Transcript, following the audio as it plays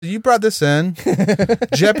You brought this in.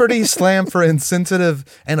 Jeopardy slam for insensitive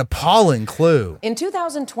and appalling clue. In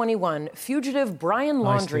 2021, fugitive Brian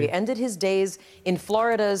Laundrie ended his days in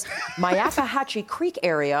Florida's Myakkahatchee Creek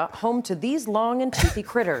area, home to these long and toothy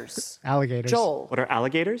critters. Alligators. Joel. What are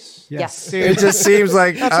alligators? Yes. It just seems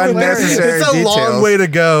like unnecessary It's a details. long way to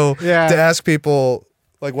go to Yeah. ask people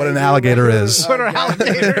like what an alligator is. What are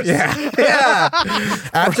alligators? Yeah.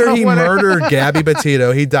 After he murdered Gabby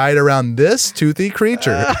Petito, he died around this toothy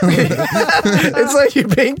creature. It's like you're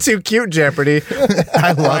being too cute, Jeopardy.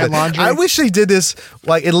 I love it. Laundrie. I wish they did this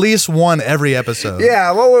like at least one every episode.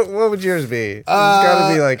 Yeah, what would yours be? It's got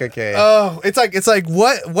to be like, okay. Oh, it's like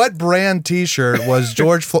what brand T-shirt was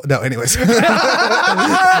George Floyd? No, anyways, or you know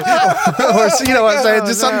what I'm saying?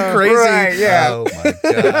 Just something crazy. Right, yeah. Oh my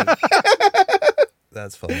god,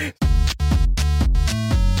 that's funny.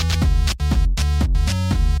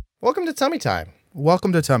 Welcome to Tummy Time.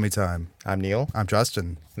 Welcome to Tummy Time. I'm Neil, I'm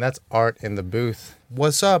Justin. and that's Art in the booth.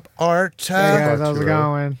 What's up, Art? Hey guys, how's it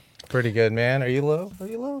going? Pretty good, man. Are you low? Are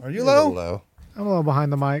you low? Are you You're low? a little low. I'm a little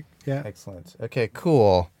behind the mic. Yeah. Excellent. Okay,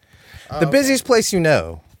 cool. The busiest place you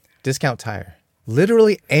know, Discount Tire.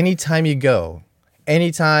 Literally anytime you go,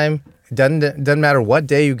 anytime, doesn't matter what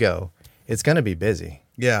day you go, it's going to be busy.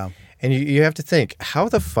 Yeah. And you have to think, how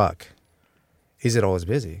the fuck is it always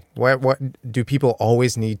busy? What do people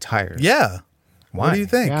always need tires? Yeah. Why? What do you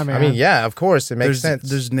think? Yeah, man. I mean, yeah, of course, it makes sense.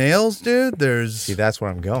 There's nails, dude. There's See, that's where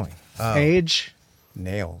I'm going. Age.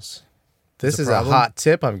 Nails. This a is a problem? hot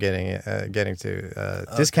tip I'm getting to.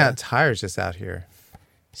 Discount Tires just out here,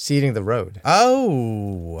 seeding the road.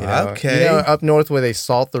 oh, You know, okay. You know, up north where they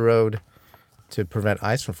salt the road to prevent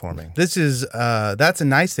ice from forming. This is that's a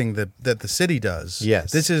nice thing that the city does.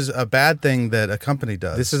 Yes. This is a bad thing that a company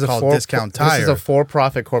does. This is called a Discount Tire. This is a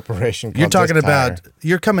for-profit corporation. You're called talking Disc about Tire.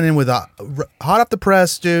 you're coming in with a hot off the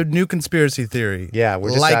press, dude. New conspiracy theory. Yeah, we're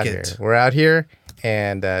just like out it. here. We're out here,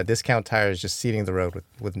 and Discount Tire is just seeding the road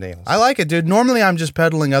with nails. I like it, dude. Normally, I'm just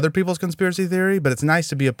peddling other people's conspiracy theory, but it's nice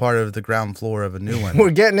to be a part of the ground floor of a new one.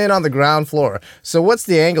 We're getting in on the ground floor. So what's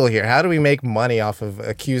the angle here? How do we make money off of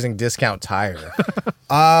accusing Discount Tire?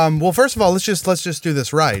 Well, first of all, let's just do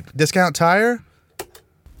this right. Discount Tire.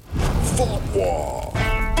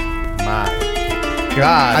 My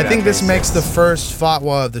God. I think this makes the first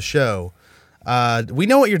fatwa of the show. We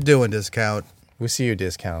know what you're doing, Discount. We see you,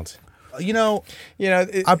 Discount. You know,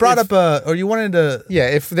 I I brought up or you wanted to. Yeah,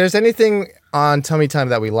 if there's anything on Tummy Time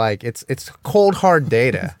that we like, it's cold hard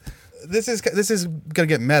data. This is gonna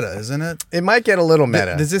get meta, isn't it? It might get a little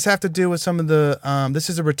meta. Does this have to do with some of the? This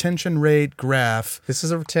is a retention rate graph. This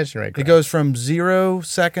is a retention rate graph. It goes from 0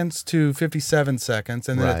 seconds to 57 seconds,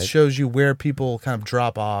 and then Right. it shows you where people kind of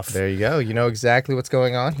drop off. There you go. You know exactly what's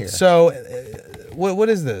going on here. So, what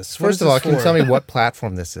is this? What is First of all, this can you for? tell me what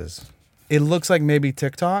platform this is? It looks like maybe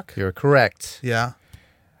TikTok. You're correct. Yeah.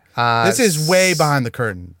 This is way behind the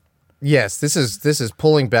curtain. Yes, this is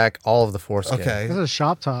pulling back all of the foreskin. Okay. This is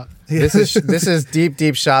shop talk. This is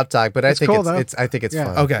deep shop talk, but I think cool, though. it's Yeah.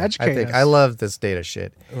 fun. Okay. Educate us. I love this data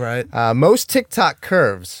shit. Right. Most TikTok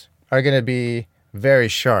curves are going to be very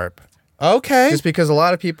sharp, Okay. just because a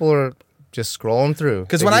lot of people are just scrolling through.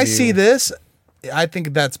 Because They when I give you see this, I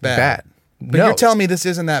think that's bad. bad, But no, you're telling me this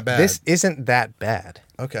isn't that bad. this isn't that bad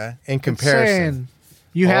Okay. in comparison. Saying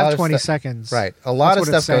you A lot have of 20 stuff- seconds. Right, a lot That's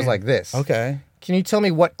of what it's stuff goes saying. like this. Okay. Can you tell me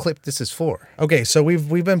what clip this is for? Okay. So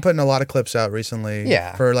we've been putting a lot of clips out recently.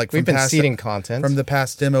 Yeah, For like we've from been past, seeding content from the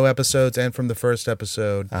past demo episodes and from the first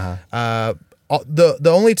episode. Uh-huh. The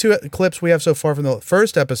only two clips we have so far from the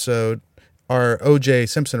first episode are OJ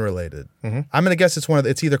Simpson related. Mm-hmm. I'm gonna guess it's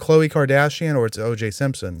either Khloe Kardashian or it's OJ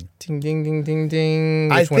Simpson. Ding ding ding ding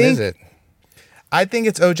ding. I Which one is think- it? I think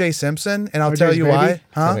it's OJ Simpson, and I'll OJ's tell you baby? why.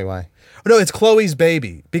 Tell me why. No, it's Chloe's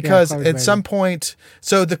baby because Khloe's at baby. some point,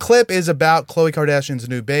 so the clip is about Khloe Kardashian's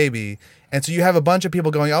new baby, and so you have a bunch of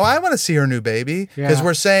people going, "Oh, I want to see her new baby," because Yeah.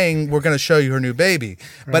 we're saying we're going to show you her new baby.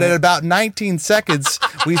 But at about 19 seconds,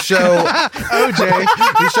 we show OJ.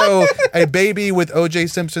 we show a baby with OJ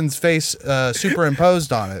Simpson's face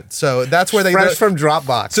superimposed on it. So that's where they. Fresh from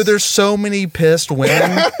Dropbox. So there's so many pissed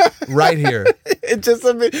women right here. It just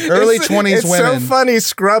early Early 20s it's women. so funny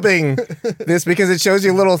scrubbing this because it shows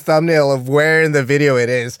you a little thumbnail of where in the video it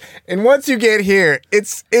is, and once you get here,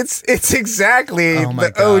 it's exactly Oh my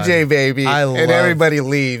the God. OJ baby, I and love- everybody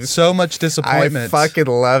leaves. So much I disappointment. fucking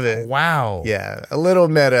love it. Wow. Yeah, a little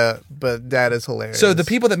meta, but that is hilarious. So the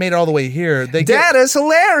people that made it all the way here, they that is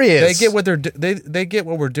hilarious. They get what they get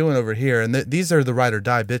what we're doing over here, and these are the ride or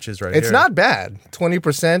die bitches right here. It's not bad.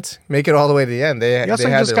 20% make it all the way to the end. They You also they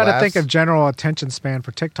had just their got to think laughs. of general attention span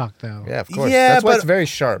for TikTok, though. Yeah, of course. Yeah, that's why but it's very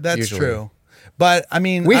sharp. That's usually. true. But I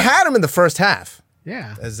mean, We had them in the first half.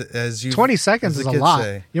 Yeah. As you 20 seconds as is the a kids lot.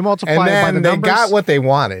 say. You multiply And it by the then they numbers. got what they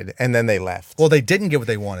wanted, and then they left. Well, they didn't get what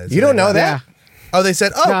they wanted. so You don't they know left. that? Yeah. Oh, they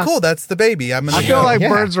said, "Oh, No. cool, that's the baby." I'm gonna I feel go. like Yeah.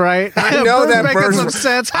 Bird's right. I know that making Bird's some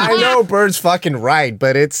sense. I know Bird's fucking right,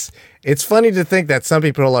 but it's funny to think that some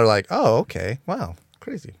people are like, "Oh, okay, wow,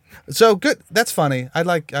 crazy." So good. That's funny. I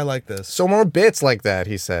like this. So more bits like that,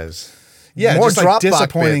 he says. Yeah, more just like drop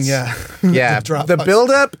disappointing. bits. Yeah, Yeah, drop the box.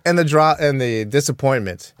 build up and the drop and the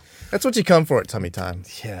disappointment. That's what you come for at Tummy Time.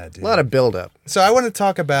 Yeah, dude. A lot of build up. So I want to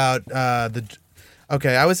talk about the.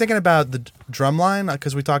 Okay, I was thinking about the drum line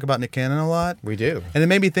because we talk about Nick Cannon a lot. We do. And it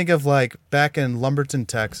made me think of like back in Lumberton,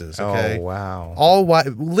 Texas. Okay. Oh, wow. All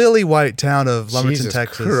white, lily white town of Lumberton, Jesus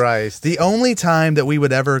Texas. Christ. The only time that we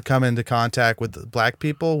would ever come into contact with black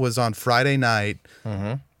people was on Friday night.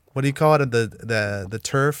 Mm-hmm. What do you call it? The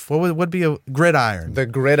turf? What would be a gridiron? The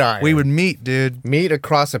gridiron. We would meet, dude. meet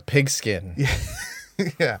across a pigskin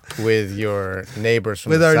Yeah. with your neighbors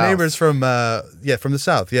from With the our south. neighbors from from the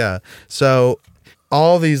south. Yeah. So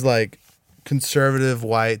all these like conservative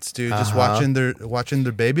whites, dude, just watching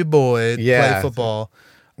their baby boy Yeah. play football.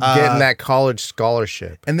 Getting that college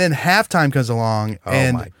scholarship. And then halftime comes along,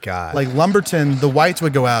 and my God. like Lumberton, the whites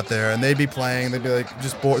would go out there and they'd be playing. They'd be like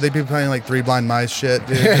just bored. They'd be playing like Three Blind Mice shit,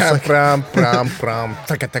 dude. Just like- Pram, pram, pram.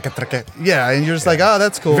 Taka, taka, taka. yeah, and you're just like, oh,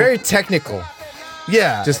 that's cool. Very technical.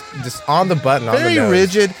 yeah, Just on the button. on very the nose.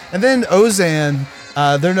 rigid. And then Ozan,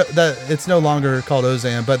 it's no longer called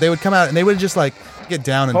Ozan, but they would come out and they would just like get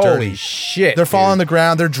down and Holy dirty. shit! They're falling on the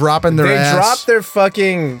ground. They're dropping their They ass. drop their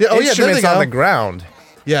fucking Yeah, oh, yeah, there instruments they on go. the ground.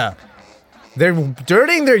 Yeah. They're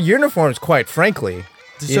dirtying their uniforms, quite frankly.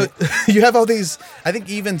 So you have all these. I think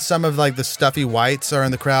even some of like the stuffy whites are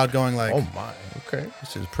in the crowd going like, Oh my. Okay.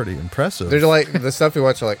 this is pretty impressive. They're like the stuff you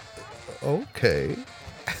watch are like, okay.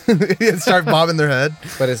 Start bobbing their head.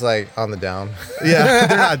 but it's like on the down. Yeah,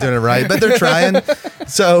 they're not doing it right, but they're trying.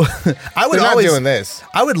 So I would They're not always doing this.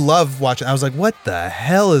 I would love watching. I was like, what the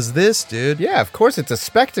hell is this, dude? Yeah, of course it's a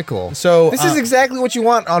spectacle. So, this is exactly what you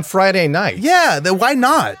want on Friday night. Yeah, then why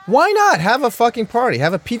not? Why not have a fucking party?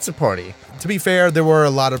 Have a pizza party. To be fair, there were a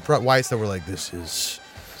lot of whites that were like, this is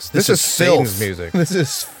This is Satan's filth. music. This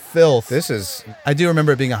is filth. This is I do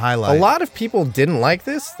remember it being a highlight. a lot of people didn't like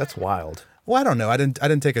this. That's wild. Well, I don't know. I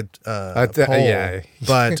didn't take a poll, yeah.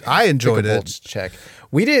 but I enjoyed Took a it. pulse check.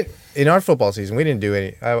 We did in our football season. We didn't do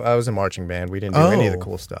any. I was a marching band. We didn't do any of the Oh.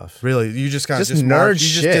 cool stuff. Really, you just kind of Just nerd marked- You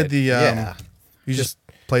shit. just did the Yeah. You just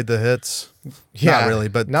played the hits. Yeah, Not really,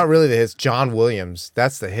 but not really the hits. John Williams.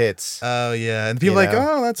 That's the hits. oh yeah, and people You are like, know?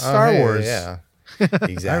 oh, that's Star hey, Wars. Yeah,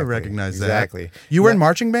 exactly. I recognize that. exactly. You were in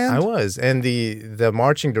marching band. I was, and the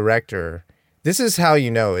marching director. This is how you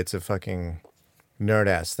know it's a fucking nerd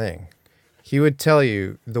ass thing. He would tell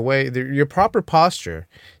you your proper posture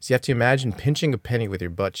is you have to imagine pinching a penny with your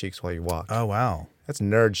butt cheeks while you walk. Oh wow. That's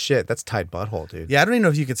nerd shit. That's tight butthole, dude. Yeah, I don't even know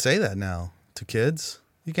if you could say that now to kids.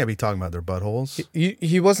 You can't be talking about their buttholes.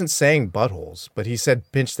 He wasn't saying buttholes, but he said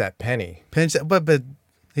pinch that penny. Pinch that, but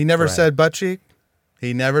he never Right. said butt cheek.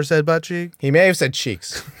 He never said butt cheek. He may have said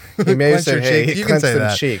cheeks. He may have Clench your said, hey, cheek. You can clench say them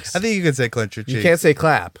that. cheeks. I think you can say clench your cheek. You can't say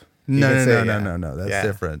clap. You No, can no, say, no, no, yeah. no, no. That's Yeah.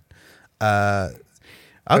 different. That's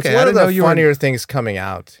Okay, one I of didn't know the you were funnier things coming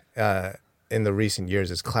out in the recent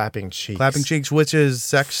years is clapping cheeks. clapping cheeks, which is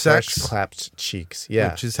sex, Fresh sex, clapped cheeks.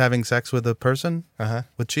 Yeah. which is having sex with a person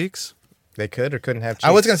with cheeks. They could or couldn't have cheeks.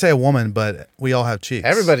 I was gonna say a woman, but we all have cheeks.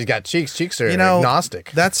 Everybody's got cheeks. Cheeks are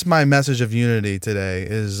agnostic. That's my message of unity today.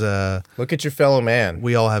 Is Look at your fellow man.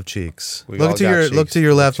 we all have cheeks. We Look all to got your cheeks. look to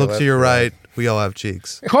your left. Look Look to to your left, right. We all have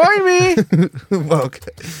cheeks. Coin me.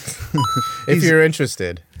 Okay. If you're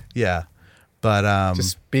interested. Yeah, but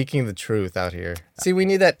Just speaking the truth out here. See, we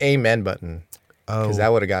need that amen button. Because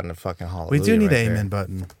that would have gotten a fucking hallelujah. we do need right an there. amen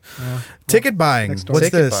button. Ticket buying. next door. What's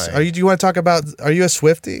Ticket this? buying. Do you want to talk about? Are you a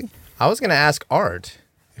Swiftie? I was going to ask Art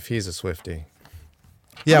if he's a Swiftie.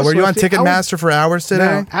 Yeah, I'm a were you on Swiftie. Ticketmaster for hours today?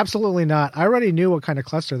 No, absolutely not. I already knew what kind of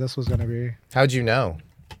cluster this was going to be How'd you know?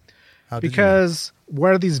 How did you know? because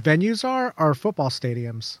where these venues are football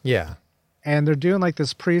stadiums, Yeah. and they're doing like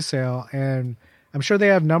this pre-sale, and I'm sure they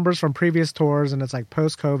have numbers from previous tours, and it's like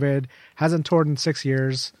post-COVID, hasn't toured in 6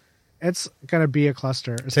 years. It's going to be a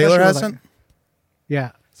cluster. especially Taylor with, hasn't.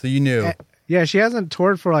 Yeah. So you knew. Yeah, she hasn't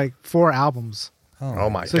toured for like 4 albums.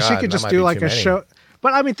 Oh my So God. she could that just might do be like too a many. show.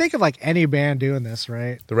 But I mean, think of like any band doing this,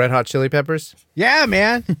 right? The Red Hot Chili Peppers? Yeah,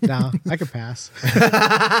 man. No, I could pass.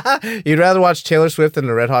 You'd rather watch Taylor Swift than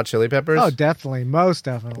the Red Hot Chili Peppers? Oh, definitely. Most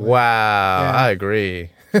definitely. Wow. Yeah. I agree.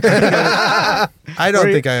 I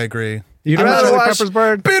don't think I agree. You'd I'm a rather Chili watch Peppers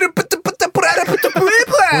bird.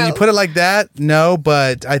 When you put it like that, no,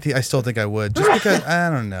 but I still think I would. Just because, I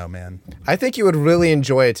don't know, man. I think you would really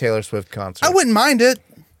enjoy a Taylor Swift concert. I wouldn't mind it.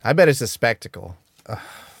 I bet it's a spectacle.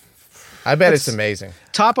 I bet it's amazing.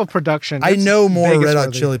 Top of production. I It's know more Vegas Red Hot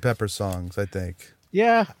worthy. Chili Pepper songs, I think.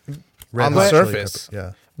 Yeah. On the surface.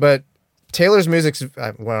 Yeah. But Taylor's music's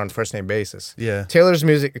we're on first name basis. Yeah. Taylor's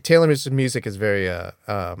music is very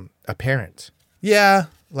apparent. Yeah.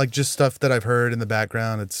 Like just stuff that I've heard in the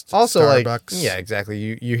background. It's Also, Starbucks. yeah,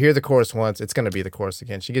 exactly. You hear the chorus once, it's going to be the chorus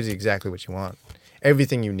again. She gives you exactly what you want,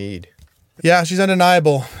 everything you need. Yeah, she's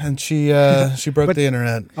undeniable, and she broke the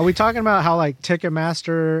internet. Are we talking about how like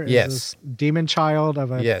Ticketmaster is Yes. this demon child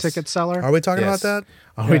of a Yes. ticket seller? Are we talking Yes. about that?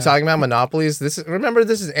 Are we talking about monopolies? This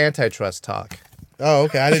is antitrust talk. Oh,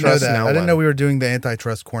 okay. I didn't know Trust that. no I didn't one. know we were doing the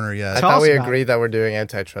antitrust corner yet. I Tell thought us we about agreed that we're doing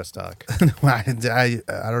antitrust talk.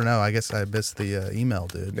 I don't know. I guess I missed the email,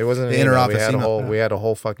 dude. It wasn't the an email. interoffice We had a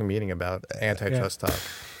whole fucking meeting about antitrust talk.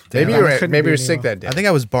 Damn, Maybe I you were couldn't maybe be you were an sick email. that day. I think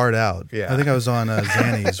I was barred out. Yeah. I think I was on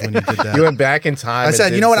Xannies when you did that. you went back in time. I and said,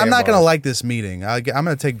 did you know what? I'm not going to sandbars. like this meeting. I'm going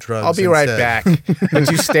to take drugs. I'll be right instead. back.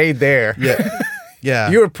 But you stayed there. Yeah.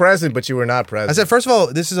 Yeah. You were present, but you were not present. I said, first of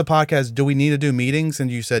all, this is a podcast. Do we need to do meetings?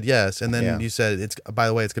 And you said yes. And then Yeah. you said, it's. By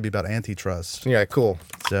the way, it's going to be about antitrust. yeah, cool.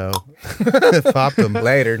 So popped them.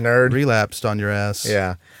 Later, nerd. Relapsed on your ass.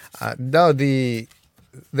 Yeah. No,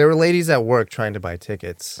 there were ladies at work trying to buy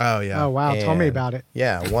tickets. Oh, yeah. Oh wow, tell me And, about it.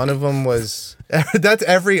 Yeah, one of them was. That's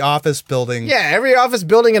every office building Yeah, every office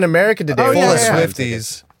building in America today. Oh, was full yeah, of buying yeah.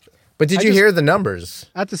 tickets. Swifties. But did I you just- hear the numbers?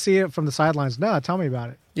 I have to see it from the sidelines. No, tell me about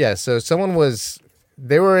it. Yeah, so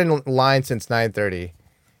they were in line since 9:30,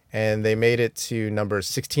 and they made it to number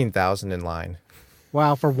 16,000 in line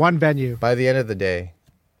Wow, for one venue. by the end of the day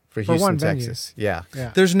for Houston, one venue. Texas. Yeah.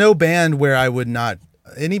 Yeah. There's no band where I would not.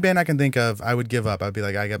 Any band I can think of, I would give up. I'd be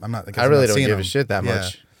like, I'm not. I really don't seeing give them. a shit that Yeah.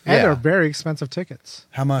 much. And yeah. they're very expensive tickets.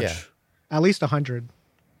 How much? Yeah. At least 100.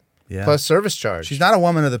 Yeah. Plus service charge. she's not a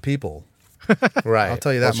woman of the people. right. I'll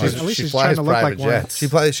tell you that much. At least She she's flies trying to look private like one. jets.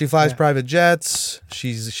 She flies Yeah. private jets.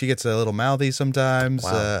 She gets a little mouthy sometimes.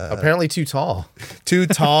 Wow. Apparently too tall. Too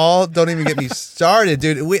tall. Don't even get me started,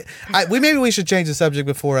 dude. Maybe we should change the subject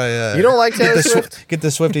before I. You don't like get Taylor the Swift? Get the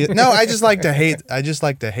Swiftie. No, I just like to hate. I just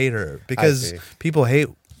like to hate her because see. people hate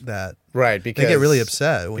that. Right, They because get really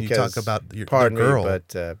upset when you because, talk about your pardon girl. me, but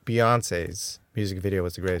Beyonce's music video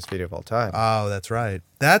was the greatest video of all time. Oh, that's right.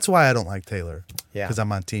 That's why I don't like Taylor. Yeah. Because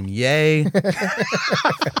I'm on Team Yay.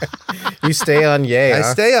 You stay on Yay. I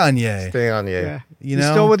huh? stay on Yay. Stay on Yay. Yeah. You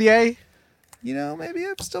know? still with Ye? You know, maybe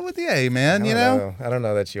I'm still with Yay, man. I don't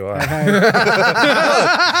know that you are.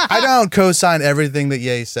 I don't co-sign everything that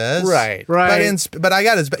Ye says. Right. Right. But I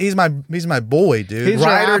got his. He's my boy, dude. He's your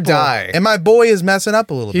Ride or apple. die. And my boy is messing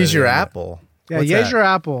up a little bit. He's your here. apple. Yeah, What's Ye's that? your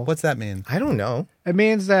apple. What's that mean? I don't know. It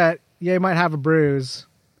means that Ye might have a bruise,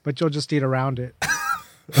 but you'll just eat around it.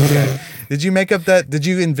 Did you make up that? Did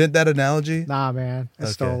you invent that analogy? Nah, man. I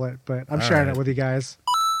Okay. stole it, but I'm All sharing right. it with you guys.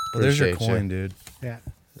 Well, there's your Appreciate you. coin, dude. Yeah.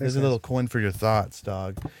 There's a little coin for your thoughts,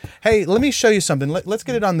 dog. Hey, let me show you something. Let's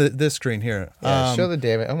get it on this screen here. Yeah, show the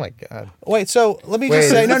damn it. Oh my god. Wait, so let me Wait, just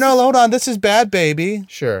say, is no, this- hold on. This is Bad Baby.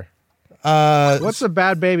 Sure. What's a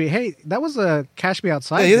bad baby? Hey, that was a Cash Me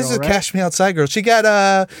Outside. Yeah, this girl, is right? Cash Me Outside girl. She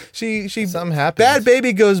got she Something happened. Bad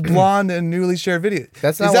Baby goes blonde in newly shared video.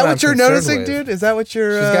 That's is not that what what I'm you're concerned noticing, with. dude? Is that what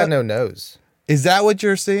you're? She's got no nose. Is that what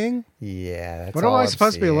you're seeing? Yeah. That's What all am I I'm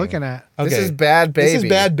supposed to be seeing. looking at? This Okay. is Bad Baby. This is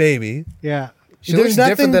Bad Baby. Yeah. She There's looks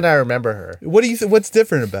nothing- different than I remember her. What do you? What's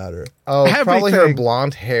different about her? Oh, probably her Everything.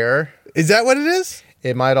 blonde hair. Is that what it is?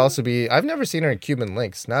 It might also be. I've never seen her in Cuban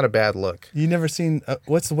links. Not a bad look. You never seen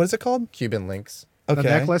what is it called? Cuban links. Okay, The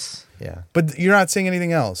necklace. Yeah. but you're not seeing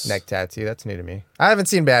anything else. Neck tattoo. That's new to me. I haven't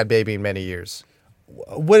seen Bad Baby in many years.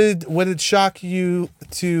 Would it shock you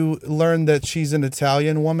to learn that she's an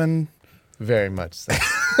Italian woman? Very much so.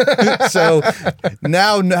 So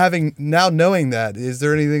now knowing that, is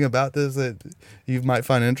there anything about this that you might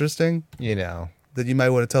find interesting You know. that you might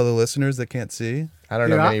want to tell the listeners that can't see? I don't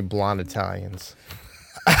know Yeah. many blonde Italians.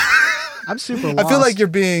 I'm super lost. I feel like you're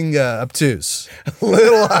being obtuse.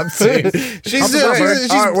 Little obtuse. She's All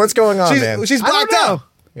right, what's going on, man? She's I don't blacked know. out.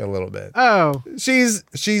 A little bit. Oh, She's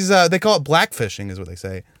they call it blackfishing, is what they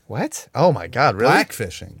say. What? Oh my God! Really?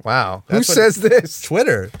 Blackfishing. Wow. That's Who what- says this?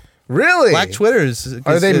 Twitter. Really? Black Twitters.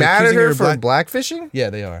 Are they mad at accusing her of for blackfishing? Yeah,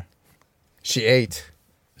 they are. She ate.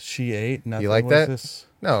 She ate. Nothing. You like What is that? this?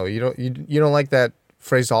 No, you don't. You don't like that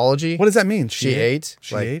phraseology. What does that mean? She ate.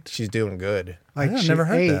 She like, ate. She's doing good. like I've she never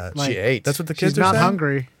heard ate, that. like, She ate. That's what the kids She's are not saying?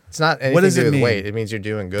 hungry. It's not anything What does to do it with mean? weight. It means you're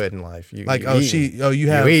doing good in life. You Like, eaten.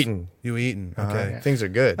 you eaten. You eaten. Okay. Things are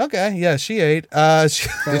good. Okay. Yeah, she ate.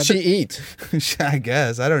 Did she eat I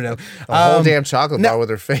guess. I don't know. a whole damn chocolate bar with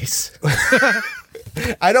her face?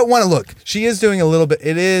 I don't want to look. She is doing a little bit.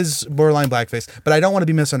 It is borderline blackface, but I don't want to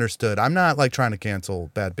be misunderstood. I'm not like trying to cancel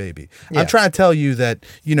Bad Baby. Yeah. I'm trying to tell you that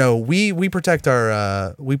we protect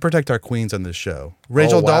our queens on this show.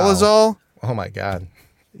 Rachel wow. Dolezal, Oh my god.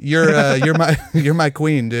 you're my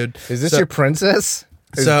queen, dude. Is this your princess?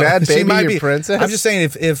 Is So Bad she Baby might your be- princess? I'm just saying,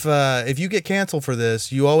 if you get canceled for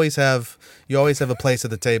this, you always have a place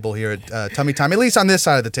at the table here at Tummy Time. At least on this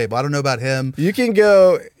side of the table. I don't know about him. You can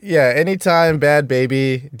go, anytime, Bad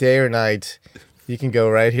Baby, day or night. You can go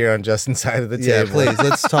right here on Justin's side of the Yeah, table. please.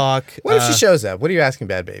 Let's talk. What if she shows up? What are you asking,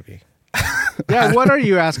 Bad Baby? Yeah, what are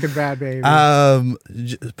you asking, Bad Baby?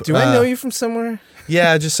 Do I know you from somewhere?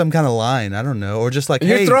 Yeah, just some kind of line. I don't know, or just like,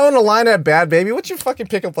 You're hey, throwing a line at Bad Baby? What's your fucking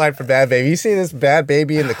pickup line for Bad Baby? You see this Bad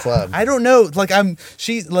Baby in the club. I don't know. Like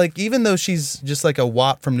she's like, even though she's just like a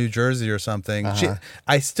wop from New Jersey or something,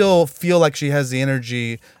 I still feel like she has the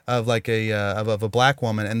energy of like of a black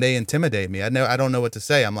woman, and they intimidate me. I don't know what to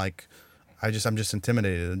say. I'm like, I'm just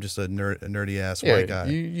intimidated. I'm just a nerdy ass white guy.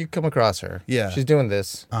 You come across her. Yeah. She's doing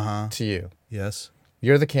this to you. Yes.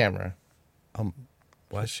 You're the camera.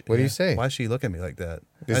 Why? What do you say? Why she look at me like that?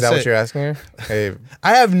 Is that what you're asking her? Hey,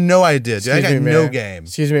 I have no idea. Dude. I excuse got me, no man. game.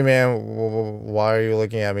 Excuse me, man. Why are you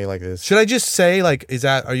looking at me like this? Should I just say like,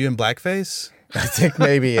 are you in blackface? I think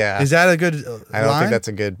maybe, yeah. Is that a good? I don't line? think that's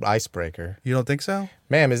a good icebreaker. You don't think so?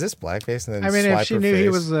 Ma'am, is this blackface? And then I mean, swipe if she her knew he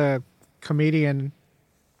face. was a comedian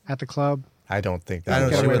at the club, I don't think I that don't.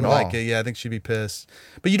 would She work wouldn't at all. like it. Yeah, I think she'd be pissed.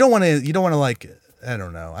 But you don't want to. You don't want to like. I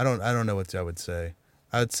don't know. I don't know what I would say.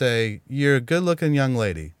 I would say you're a good-looking young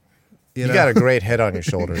lady. You got a great head on your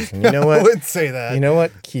shoulders. And you know what? I wouldn't say that. You know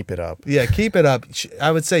what? Keep it up. Yeah, keep it up.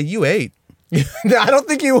 I would say you ate. I don't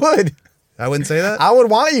think you would. I wouldn't say that. I would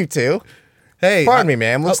want you to. Hey, Pardon me,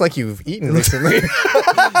 ma'am. Looks like you've eaten recently.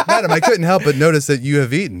 Madam, I couldn't help but notice that you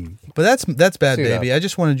have eaten. But that's Bad Suit Baby. up. I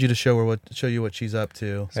just wanted you to show you what she's up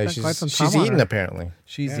to. Hey, Spent quite some she's time on eating her. apparently.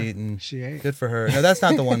 She's eating. she ate. Good for her. No, that's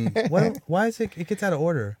not the one. Why is it? It gets out of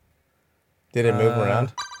order. Did it move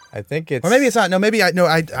around? I think it's. Or maybe it's not. No, maybe I. No,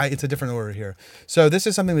 it's a different order here. So this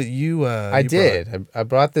is something that you. I you did. I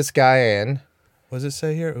brought this guy in. What does it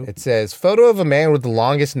say here? Ooh. It says, photo of a man with the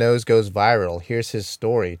longest nose goes viral. Here's his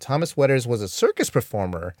story. Thomas Wetters was a circus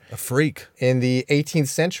performer A freak. in the 18th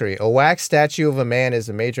century. A wax statue of a man is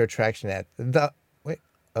a major attraction at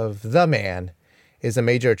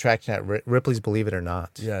Ripley's Believe It or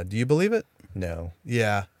Not. Yeah. Do you believe it? No.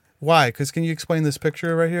 Yeah. Why? Because can you explain this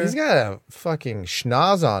picture right here? He's got a fucking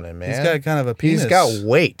schnoz on him, man. He's got kind of a penis. He's got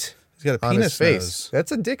weight He's got a on penis his face. nose.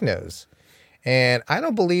 That's a dick nose. And I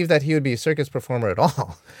don't believe that he would be a circus performer at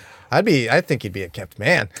all. I think he'd be a kept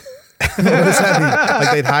man. What does that mean?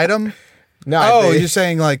 Like they'd hide him? No, Oh, you're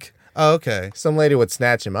saying like, oh, okay. some lady would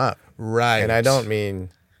snatch him up. Right. And I don't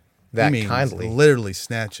mean that You mean kindly. literally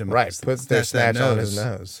snatch him. Right, puts their that snatch on his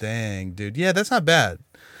nose. Dang, dude. Yeah, that's not bad.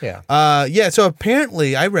 Yeah. Yeah, so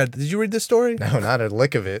apparently did you read this story? No, not a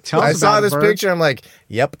lick of it. Tell I us saw about it, this Bert. picture. I'm like,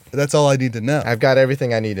 yep, That's all I need to know. I've got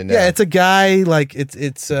everything I need to know. Yeah, it's a guy like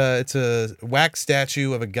it's a wax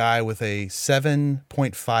statue of a guy with a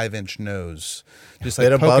 7.5-inch nose, just like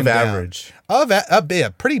bit above poking down. average. Yeah,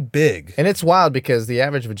 pretty big, And it's wild because the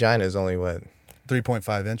average vagina is only what?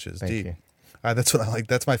 3.5 inches Thank deep. you. That's what I like.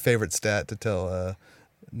 That's my favorite stat to tell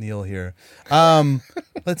Neil here.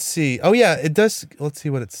 Let's see. Oh yeah, it does. Let's see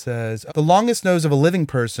what it says. The longest nose of a living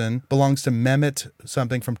person belongs to Mehmet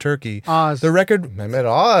something from Turkey. Oz. The record. Mehmet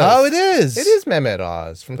Oz. Oh, it is. It is Mehmet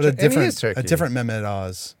Oz from But a and he is different, Turkey. a different Mehmet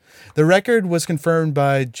Oz. The record was confirmed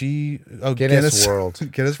by Guinness World.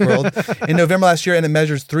 Guinness World in November last year, and it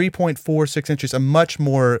measures 3.46 inches, a much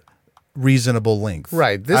more reasonable length.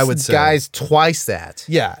 Right. This I would say. guy's twice that.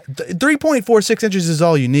 Yeah, 3.46 inches is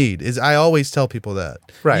all you need. I always tell people that.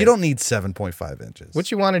 Right. You don't need 7.5 inches.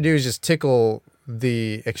 What you want to do is just tickle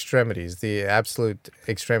the extremities, the absolute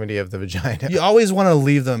extremity of the vagina. You always want to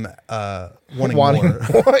leave them wanting more.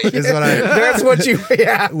 Is what That's what you.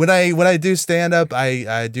 Yeah. when I do stand up,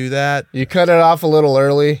 I do that, You cut it off a little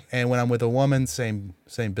early. and when I'm with a woman, same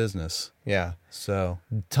business. Yeah. So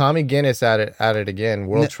Tommy Guinness at it again.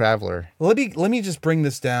 World traveler. let me just bring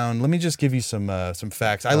this down. Let me just give you some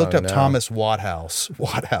facts. I looked up no. Thomas Wadhouse.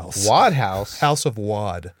 Wadhouse. Wadhouse. House of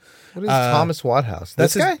Wad. What is Thomas Wadhouse?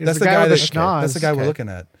 That's This guy? That's the guy with the that's the schnoz. guy we're Okay. looking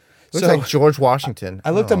at. Looks like George Washington.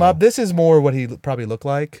 I looked him up. This is more what he probably looked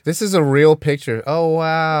like. This is a real picture. Oh,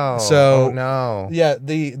 wow. So, oh, no. Yeah,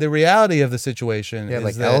 the reality of the situation is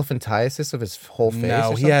like that, elephantiasis of his whole face.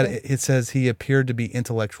 No, or he had. something? It says he appeared to be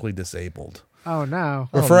intellectually disabled, Oh no.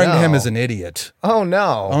 referring to him no. as an idiot, Oh,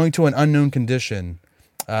 no. owing to an unknown condition.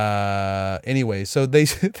 Anyway, so they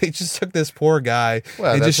just took this poor guy.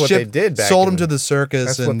 Well, and that's just what they did back sold him in- to the circus.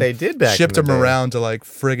 that's and what they did back Shipped in the him day. around to like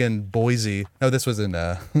friggin' Boise. No, this was in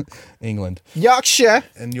England, Yorkshire.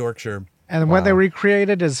 in Yorkshire. And when they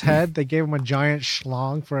recreated his head, they gave him a giant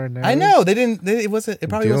schlong for a nose. I know they didn't. It wasn't. It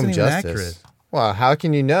probably Do wasn't him even justice. accurate. Well, how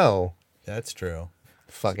can you know? That's true.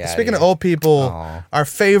 Fuck out Speaking of old people, Aw. our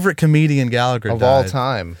favorite comedian Gallagher of died. all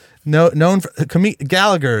time. Known for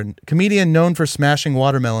Gallagher, comedian known for smashing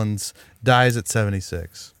watermelons, dies at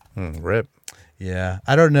 76. Rip. Yeah,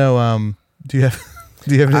 I don't know. Do you have?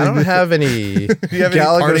 Do you have? I anything don't to- have any you have any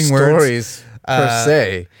Gallagher parting words? stories per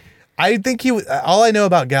se. I think he. All I know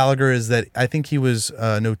about Gallagher is that I think he was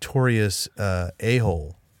a notorious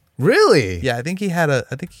a-hole. Really? Yeah, I think he had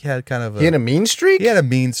kind of. He had a mean streak? He had a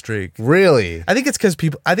mean streak. Really? I think it's because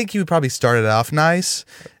people. I think he probably started off nice,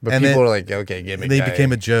 But and people then were like, okay, give me they guy.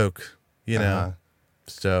 became a joke. You know, Uh-huh.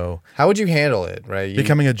 so How would you handle it, right? You-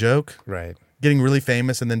 becoming a joke, Right. getting really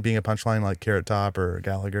famous, and then being a punchline like Carrot Top or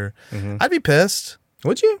Gallagher. Mm-hmm. I'd be pissed.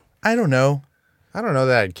 Would you? I don't know. I don't know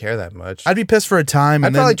that I'd care that much. I'd be pissed for a time, I'd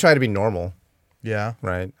and probably then try to be normal, yeah,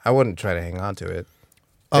 right? I wouldn't try to hang on to it.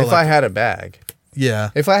 Oh, If like- I had a bag. yeah.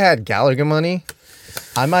 If I had Gallagher money,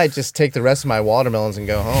 I might just take the rest of my watermelons and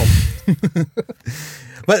go home.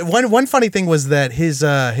 But one funny thing was that his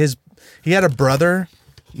he had a brother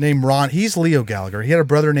named Ron. He's Leo Gallagher. He had a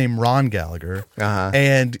brother named Ron Gallagher,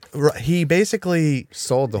 Uh-huh. he basically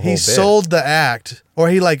Sold the whole he bit. sold the act, or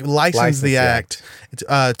he like licensed Licensed the the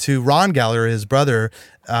act to Ron Gallagher, his brother.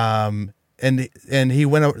 And he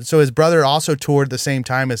went. So his brother also toured the same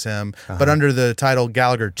time as him, but under the title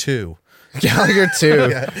Gallagher 2. Gallagher 2.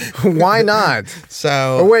 Why not?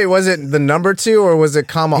 So Oh, wait, was it the number 2 or was it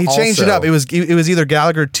comma he changed it also? up. It was either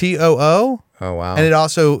Gallagher TOO. Oh, wow. And it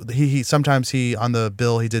also he sometimes he on the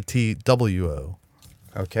bill he did TWO.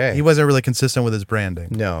 Okay. He wasn't really consistent with his branding.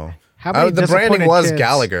 No. How many The branding disappointed was kids?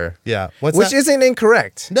 Gallagher. Yeah, what's Which that? isn't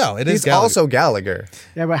incorrect. No, it is He's Gallagher. also Gallagher.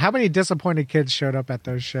 Yeah, but how many disappointed kids showed up at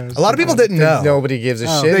those shows? A lot of people didn't know. Nobody gives a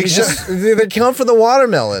shit. They They come for the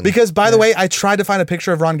watermelon. Because by the way, I tried to find a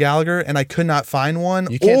picture of Ron Gallagher and I could not find one.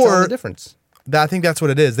 you can't tell or the difference. I think that's what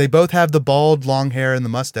it is. They both have the bald, long hair and the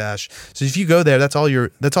mustache. So if you go there, that's all you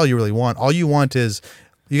really want. All you want is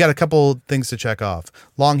you got a couple things to check off: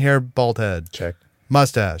 long hair, bald head, Check.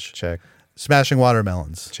 mustache, Check. smashing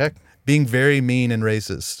watermelons, Check. being very mean and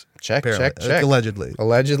racist. Check, apparently. check. Allegedly.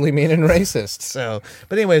 Allegedly mean and racist. So,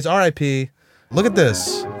 but anyways, R.I.P. Look at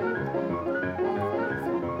this.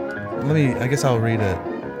 I guess I'll read it.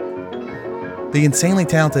 The insanely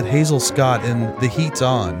talented Hazel Scott in The Heat's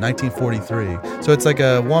On, 1943. So it's like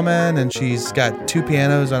a woman and she's got two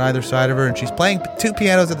pianos on either side of her and she's playing two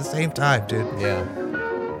pianos at the same time, dude. Yeah.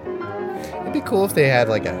 It'd be cool if they had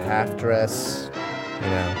like a half dress, you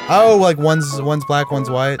know, Oh, like one's black, one's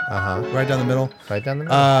white, uh-huh, right down the middle. right down the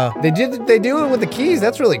middle. They do it with the keys.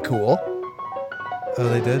 That's really cool. Oh,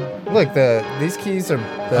 they did? Look, these keys are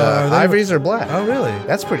are they- ivories are black. Oh, really?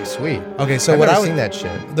 That's pretty sweet. Okay, so I've what never I was seen that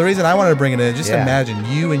shit. The reason I wanted to bring it in, just Yeah. imagine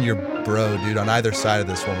you and your bro, dude, on either side of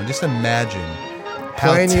this woman. Just imagine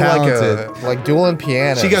how Playing you talented. like dueling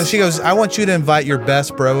pianos. She goes, I want you to invite your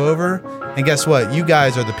best bro over, and guess what? You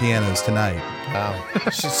guys are the pianos tonight. Wow.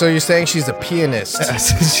 So you're saying she's a pianist?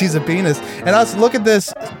 She's a pianist. And I was, look at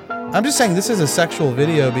this. I'm just saying this is a sexual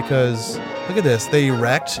video because look at this. They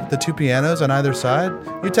erect the two pianos on either side.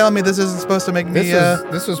 You're telling me this isn't supposed to make me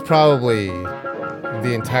This was probably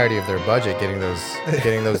the entirety of their budget getting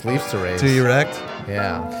those leaves to raise. to erect?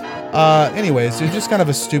 Yeah. Anyways, it's just kind of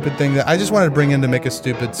a stupid thing that I just wanted to bring in to make a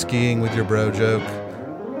stupid skiing with your bro joke.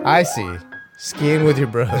 I see. Skiing with your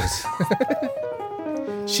bros.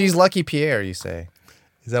 She's Lucky Pierre, you say.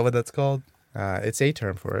 Is that what that's called? It's a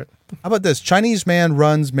term for it. How about this? Chinese man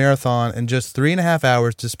runs marathon in just 3.5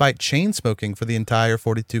 hours despite chain smoking for the entire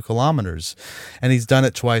 42 kilometers. And he's done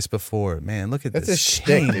it twice before. Man, look at That's a this. shtick,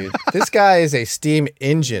 chain. dude. This guy is a steam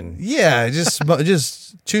engine. Yeah,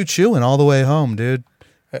 just chewing all the way home, dude.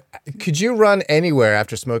 Could you run anywhere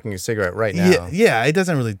after smoking a cigarette right now? Yeah, it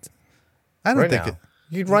doesn't really. I don't Right think now. it,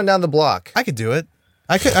 You'd run down the block. I could do it.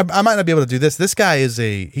 I might not be able to do this. This guy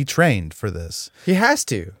he trained for this He has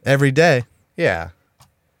to. every day. Yeah.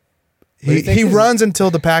 do you He think he is- runs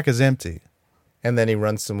until the pack is empty. And then he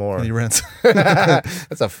runs some more. And he runs.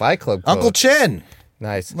 That's a Fight Club quote. Uncle Chin.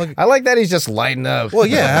 Nice. Look- I like that he's just lighting up. Well,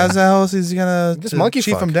 yeah. How else is he gonna Just monkey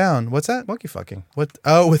chief fuck. him down? What's that? Monkey fucking. What?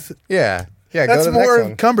 Oh, with Yeah. Yeah, that's go to the next more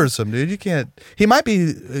one. cumbersome, dude. You can't. He might be.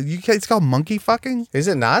 You can't. It's called monkey fucking. Is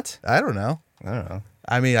it not? I don't know. I don't know.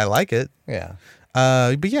 I mean, I like it. Yeah.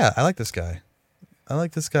 But yeah, I like this guy. I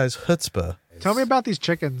like this guy's chutzpah. Tell me about these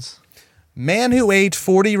chickens. Man who ate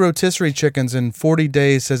 40 rotisserie chickens in 40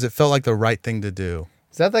 days says it felt like the right thing to do.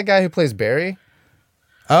 Is that guy who plays Barry?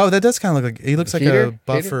 Oh, that does kind of look like he looks like Hader? a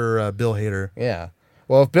buffer Bill Hader. Yeah.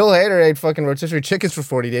 Well, if Bill Hader ate fucking rotisserie chickens for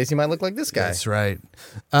 40 days, he might look like this guy. That's right.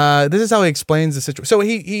 This is how he explains the situation. So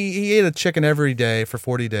he ate a chicken every day for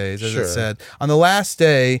 40 days, as Sure. it said. On the last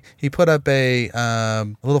day, he put up a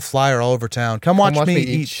little flyer all over town. Come watch me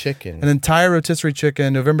eat chicken. an entire rotisserie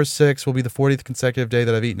chicken. November 6th will be the 40th consecutive day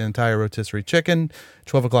that I've eaten an entire rotisserie chicken.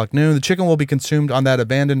 12 o'clock noon. The chicken will be consumed on that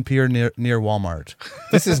abandoned pier near Walmart.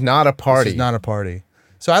 This is not a party. This is not a party.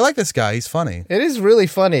 So I like this guy. He's funny. It is really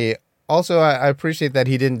funny. Also, I appreciate that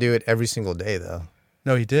he didn't do it every single day, though.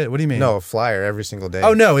 No, he did. What do you mean? No, a flyer every single day.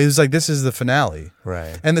 Oh, no. It was like, this is the finale.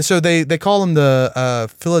 Right. And so they call him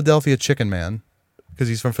the Philadelphia Chicken Man because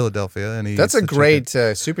he's from Philadelphia. And That's a great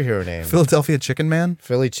superhero name. Philadelphia Chicken Man.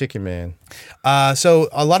 Philly Chicken Man. So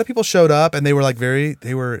a lot of people showed up and they were like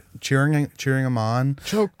they were cheering him on.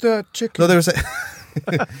 Choke that chicken. So they were saying,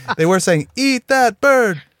 they were saying, eat that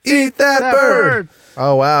bird, eat that bird.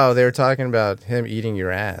 Oh, wow. They were talking about him eating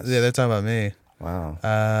your ass. Yeah, they're talking about me.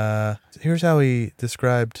 Wow. Here's how he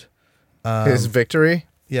described His victory?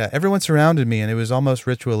 Yeah, everyone surrounded me, and it was almost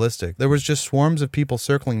ritualistic. There was just swarms of people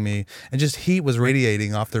circling me, and just heat was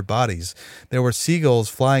radiating off their bodies. There were seagulls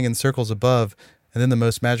flying in circles above, and then the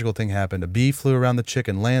most magical thing happened. A bee flew around the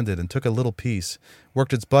chicken, landed, and took a little piece,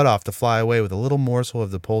 worked its butt off to fly away with a little morsel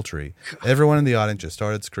of the poultry. Everyone in the audience just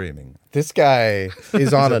started screaming. This guy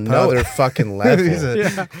is on another fucking level.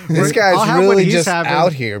 Yeah. This I'll guy's have what really he's just having.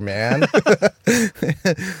 out here, man.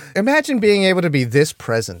 Imagine being able to be this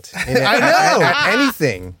present. I know. At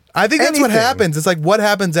anything. I think that's what Anything. happens. It's like, what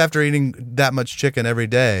happens after eating that much chicken every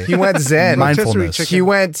day? He went zen. Mindfulness. chicken. He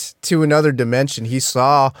went to another dimension. He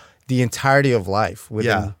saw the entirety of life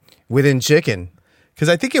within chicken. Because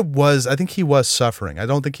I think he was suffering. I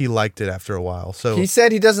don't think he liked it after a while. So He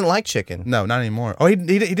said he doesn't like chicken. no, not anymore. Oh, he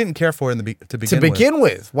didn't care for it to begin To begin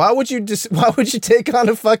with, why would you take on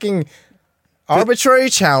a fucking arbitrary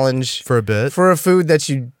challenge for a bit. for a food that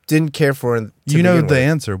you didn't care for? You know the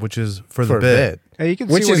answer, which is for the for a bit. bit. Yeah, you can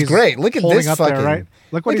see Which what is he's great. Look at holding this up fucking. there, right?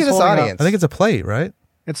 Look what at he's this holding up. audience. I think it's a plate, right?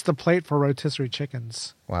 It's the plate for rotisserie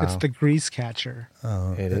chickens. Wow. It's the grease catcher.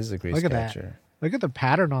 Oh, It is a grease Look at catcher. that. Look at the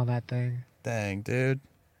pattern on that thing. dang, dude.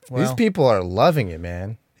 These Well, people are loving it,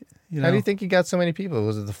 man. you How do know. you think you got so many people?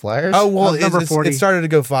 Was it the flyers? Oh well, Number 40. it started to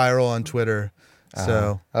go viral on Twitter,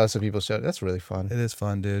 so So people showed. That's really fun. it is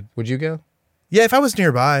fun, dude. Would you go? Yeah, if I was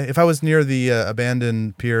nearby, if I was near the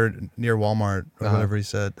abandoned pier near Walmart or whatever he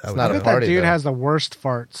said, I would not I a bet go. party, that dude though. has the worst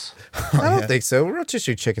farts. I don't think so.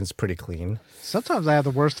 Rotisserie chicken's pretty clean. Sometimes I have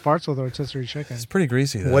the worst farts with rotisserie chicken. It's pretty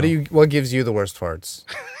greasy though. What gives you the worst farts?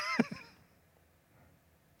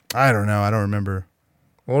 I don't know. I don't remember.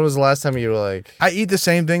 When was the last time you were like? I eat the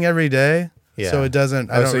same thing every day, so it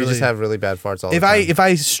doesn't. I Oh, don't so you really, just have really bad farts all if the time. if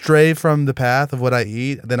I stray from the path of what I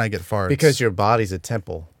eat, then I get farts because your body's a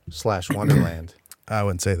temple / wonderland. I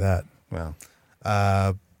wouldn't say that. Well,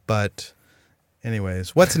 But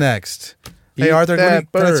anyways, what's next? Hey Eat Arthur,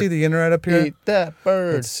 that can I bird. see the internet up here? eat that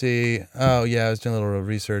bird. Let's see. Oh yeah, I was doing a little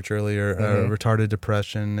research earlier. Retarded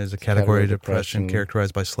depression is a category of depression depression.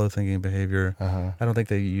 characterized by slow thinking behavior. I don't think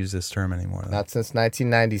they use this term anymore. though. Not since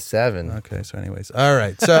 1997. Okay, so anyways, all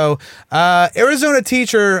right. So Arizona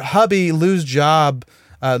teacher hubby lose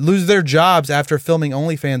their jobs after filming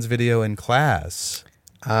OnlyFans video in class.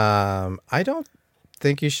 I don't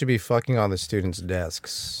think you should be fucking on the students'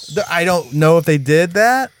 desks. I don't know if they did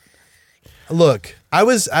that. Look, I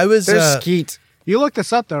was There's skeet. You looked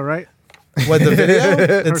this up though, right? what the video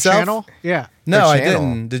Her itself? channel? Yeah. No, Her I channel.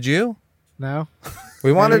 didn't. Did you? No.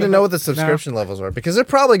 We wanted to know what the subscription levels were because they're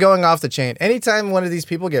probably going off the chain. Anytime one of these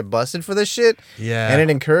people get busted for this shit, Yeah. and it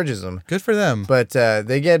encourages them. Good for them. But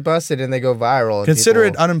they get busted and they go viral. And Consider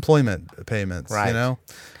people- it unemployment payments. Right. You know.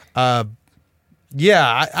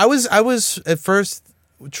 Yeah, I was at first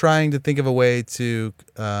trying to think of a way to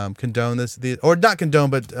condone this, or not condone,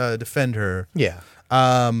 but defend her. Yeah.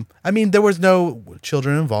 I mean, there was no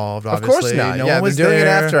children involved. Of Obviously. course not. No Yeah, one was they're doing it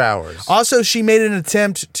there. after hours. Also, she made an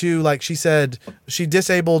attempt to, like she said, she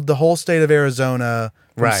disabled the whole state of Arizona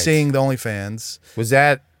from Right. seeing the OnlyFans. Was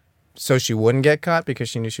that so she wouldn't get caught because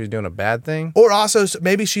she knew she was doing a bad thing? Or also,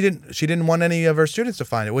 maybe she didn't want any of her students to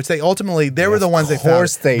find it, which they ultimately were the ones they found. Of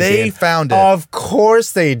course they did. They found it. Of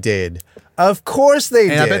course they did. Of course they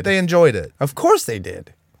did. And I bet they enjoyed it. Of course they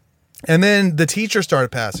did. And then the teacher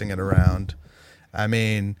started passing it around. I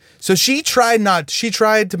mean, so she tried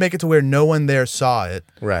to make it to where no one there saw it.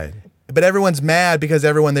 Right. But everyone's mad because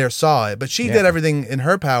everyone there saw it. But she did everything in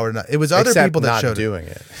her power. It was other Except people that not showed doing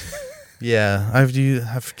it. Yeah, I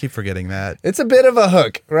keep forgetting that. It's a bit of a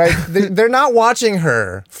hook, right? They're not watching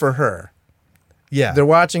her for her. Yeah. They're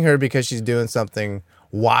watching her because she's doing something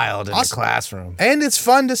wild in the classroom. And it's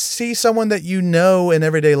fun to see someone that you know in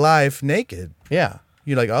everyday life naked. Yeah.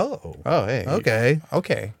 You're like, oh, hey. okay.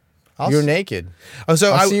 Okay. You're naked. Oh,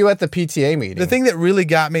 so I'll see you at the PTA meeting. The thing that really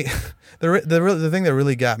got me, the thing that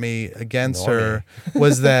really got me against her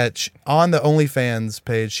was that on the OnlyFans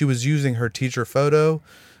page, she was using her teacher photo.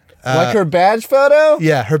 Like her badge photo?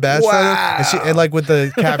 Yeah, her badge Wow. photo. And like with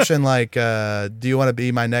the caption like, do you want to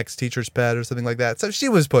be my next teacher's pet or something like that? So she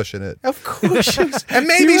was pushing it. Of course she was. And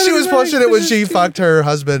maybe she was pushing it when she fucked her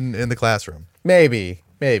husband in the classroom. Maybe.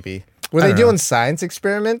 Were they doing science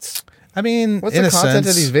experiments? I mean, what's in the a content sense,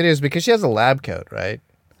 of these videos? Because she has a lab coat, right?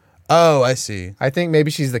 Oh, I see. I think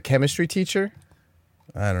maybe she's the chemistry teacher.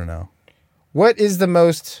 I don't know. What is the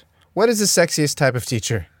sexiest type of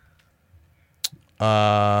teacher?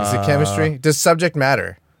 Is it chemistry? Does subject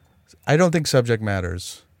matter? I don't think subject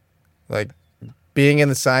matters. Like being in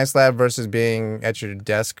the science lab versus being at your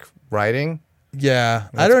desk writing? Yeah.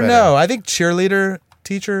 What's I don't better? know. I think cheerleader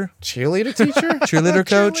teacher. Cheerleader teacher? Cheerleader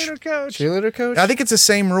coach. Cheerleader coach? I think it's the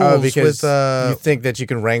same rules because with you think that you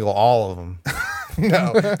can wrangle all of them. no.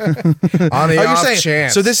 On the You're off saying,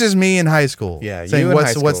 chance. So this is me in high school. Yeah, saying you in what's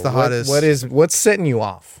high school. what's the hottest? What's setting you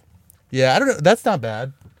off? Yeah, I don't know. That's not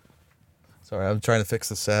bad. Sorry, I'm trying to fix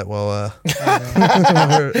the set while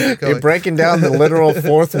You're breaking down the literal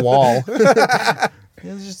fourth wall.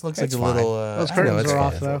 Yeah, it just looks It's like a fine. little. Those I know curtains it's are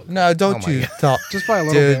off fine. though. No, don't Oh my you God. talk. Just by a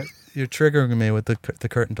little Dude, bit. you're triggering me with the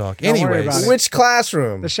curtain talk. Don't worry Anyways, about it. Which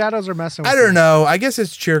classroom? The shadows are messing with I don't know. I guess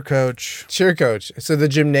it's cheer coach. Cheer coach. So the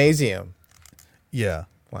gymnasium. Yeah.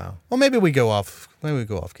 Wow. Well, maybe we go off. Maybe we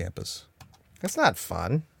go off campus. That's not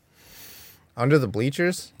fun. Under the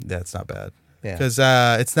bleachers? That's not bad. Yeah. Because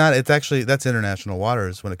it's not. It's actually that's international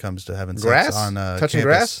waters when it comes to having Grass? sex on Touching campus.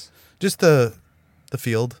 grass? Just the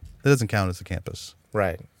field. It doesn't count as a campus.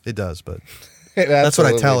 Right. It does, but It that's what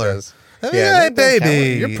I tell absolutely her. does. Hey, that does count.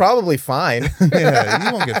 baby. You're probably fine. Yeah,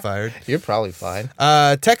 you won't get fired. You're probably fine.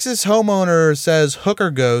 Texas homeowner says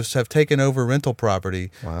hooker ghosts have taken over rental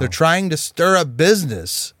property. Wow. They're trying to stir up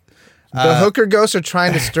business. The hooker ghosts are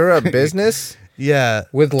trying to stir up business Yeah,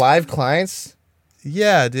 with live clients.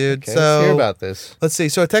 yeah, dude. Okay, So let's hear about this. let's see.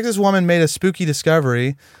 So a Texas woman made a spooky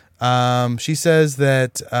discovery. She says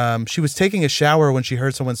that she was taking a shower when she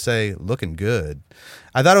heard someone say, "Looking good."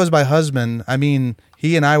 I thought it was my husband. I mean,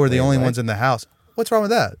 he and I were the only what? ones in the house. What's wrong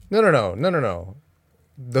with that? No.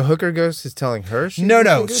 The hooker ghost is telling her she's No.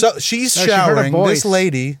 looking good? So she's No, she heard a showering. voice. This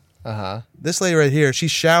lady. Uh-huh. This lady right here,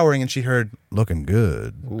 she's showering and she heard "looking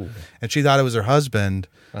good," and she thought it was her husband,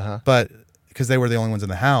 but because they were the only ones in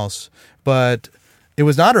the house, but it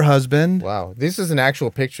was not her husband. Wow. This is an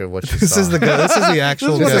actual picture of what she This saw. is the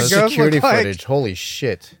actual This This is is ghost. security look like? footage. Holy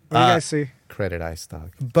shit. What do you guys see? Credit iStock.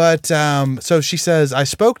 But so she says, I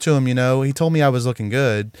spoke to him. He told me I was looking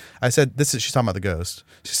good. I said, she's talking about the ghost.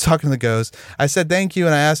 She's talking to the ghost. I said thank you,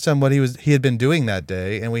 and I asked him what he had been doing that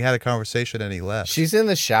day, and we had a conversation, and he left. She's in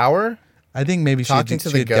the shower. I think maybe she talking to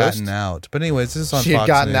had the ghost? gotten out. But anyways, this is on She had Fox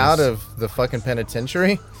gotten News. out of the fucking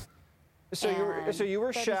penitentiary. So you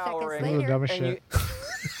were 30 seconds showering. This is the dumbest and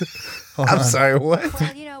shit. I'm sorry, what?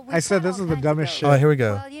 Well, you know, I said this is the dumbest shit. Oh, here we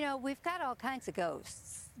go. Well, you know, we've got all kinds of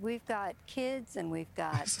ghosts. We've got kids and we've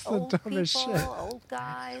got This is the old dumbest people, shit. old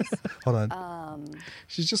guys. Hold on.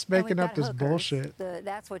 She's just and we've making up got this hookers. bullshit.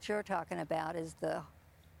 That's what you're talking about is the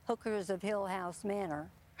hookers of Hill House Manor.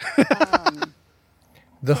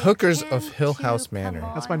 The They Hookers tend of Hill to House come Manor.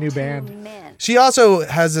 That's my on new to band. men. She also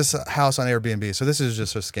has this house on Airbnb, so this is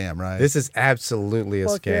just a scam, right? This is absolutely a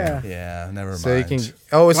Fuck scam. yeah. Yeah, never mind. So you can.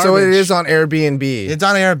 Oh, so it Garbage. is on Airbnb. It's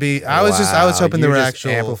on Airbnb. I was Wow, hoping there you're were just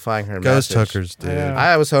actual amplifying her ghost message. hookers, dude. Yeah.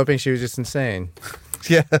 I was hoping she was just insane.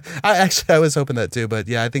 Yeah, I was hoping that too, but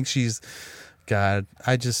yeah, I think she's. God,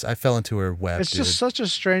 I fell into her web. It's dude. just such a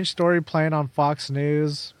strange story playing on Fox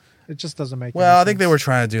News. It just doesn't make Well, any I think they sense. were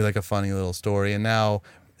trying to do like a funny little story, and now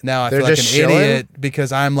I They're feel like an just shilling? idiot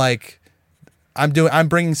because I'm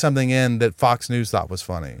bringing something in that Fox News thought was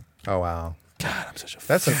funny. Oh wow, God, I'm such a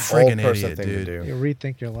that's an friggin' old person idiot, thing dude. to do. You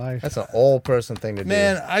rethink your life. That's an old person thing to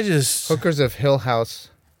Man, do. I just Hookers of Hill House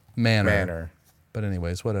manner. But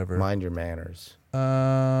anyways, whatever. Mind your manners.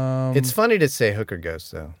 It's It's funny to say hooker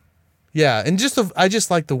ghost though. yeah, and I just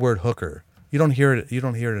like the word hooker. You don't hear it. You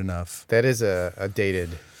don't hear it enough. That is a dated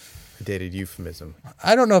dated euphemism.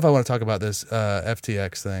 I don't know if I want to talk about this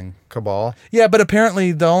FTX thing. Cabal. Yeah, but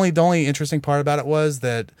apparently the only interesting part about it was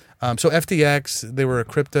that so FTX, they were a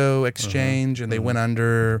crypto exchange and they went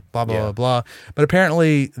under, blah blah blah blah. But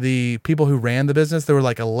apparently the people who ran the business, there were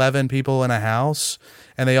like 11 people in a house,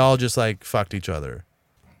 and they all just like fucked each other.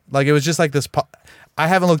 Like it was just like this. I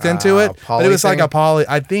haven't looked into it, but it was like a poly.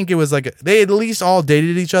 I think it was like they at least all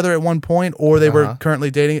dated each other at one point, or they were currently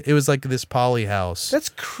dating. It was like this poly house. That's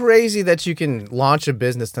crazy that you can launch a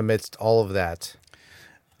business amidst all of that.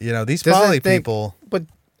 You know, these poly people. But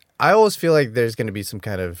I always feel like there's going to be some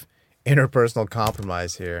kind of interpersonal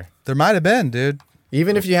compromise here. There might have been, dude.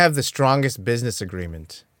 Even if you have the strongest business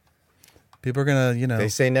agreement. People are gonna, you know. They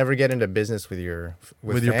say never get into business with your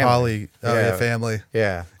poly family.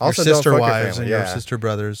 Yeah. Also, your sister wives and your sister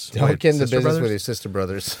brothers. Don't get into business with your sister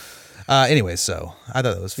brothers. Anyway, so I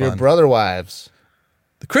thought that was fun. Your brother wives.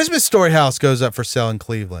 The Christmas Story house goes up for sale in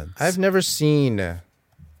Cleveland. I've never seen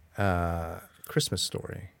Christmas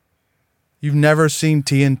Story. You've never seen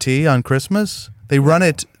TNT on Christmas? They run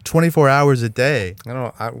it 24 hours a day.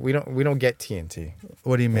 We don't get TNT.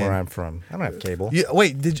 What do you mean? Where I'm from, I don't have cable.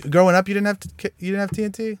 Wait, growing up you didn't have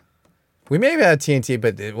TNT? We may have had TNT,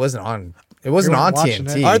 but it wasn't on. It wasn't on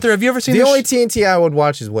TNT. Arthur, have you ever seen the only TNT I would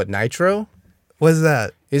watch is what, Nitro? What is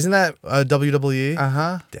that? Isn't that WWE?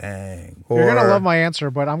 Dang. You're gonna love my answer,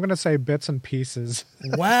 but I'm gonna say bits and pieces.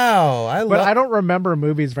 Wow, I don't remember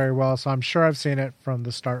movies very well, so I'm sure I've seen it from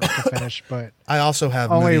the start to finish. But I also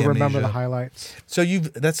have only movie remember amnesia. the highlights. So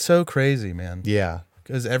that's so crazy, man. Yeah,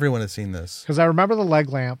 because everyone has seen this. Because I remember the leg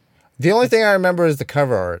lamp. The only thing I remember is the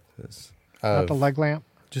cover art. Not the leg lamp.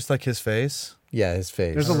 Just like his face. Yeah, his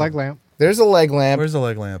face. There's a leg lamp. There's a leg lamp. Where's the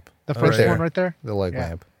leg lamp? The first right one right there. The leg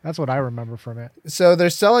lamp. That's what I remember from it. So they're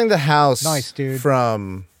selling the house. Nice, dude.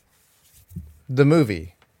 From the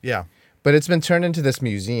movie. Yeah. But it's been turned into this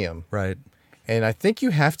museum. Right. And I think you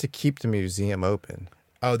have to keep the museum open.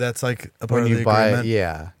 Oh, that's like a part when of the you buy agreement?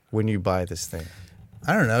 Yeah, when you buy this thing.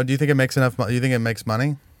 I don't know. Do you think it makes enough money? Do you think it makes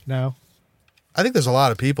money? No. I think there's a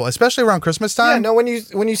lot of people, especially around Christmas time. Yeah, no, when you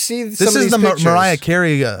see this some of is these the pictures,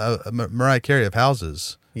 Mariah Carey of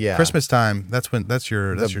houses. Yeah. Christmas time, that's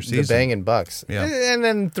your season. The banging bucks. Yeah. And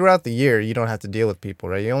then throughout the year, you don't have to deal with people,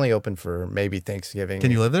 right? You only open for maybe Thanksgiving.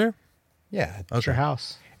 Can you live there? Yeah. It's your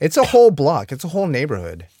house. It's a whole block. It's a whole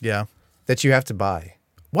neighborhood. Yeah. That you have to buy.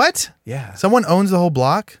 What? Yeah. Someone owns the whole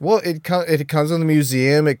block? Well, it comes with the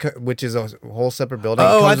museum, which is a whole separate building.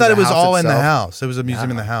 Oh, I thought it was all in the house. It was a museum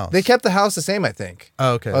in the house. They kept the house the same, I think.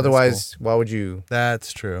 Oh, okay. Otherwise, why would you?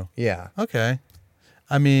 That's true. Yeah. Okay.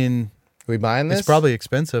 I mean, we buying this? It's probably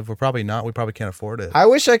expensive. We're probably not. We probably can't afford it. I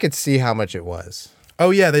wish I could see how much it was.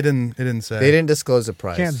 Oh yeah, they didn't say. They didn't disclose the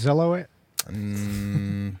price. Can't Zillow it?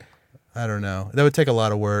 I don't know. That would take a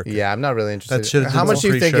lot of work. Yeah, I'm not really interested. How much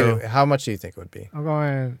do you think? How much do you think it would be? I'm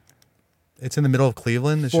going. It's in the middle of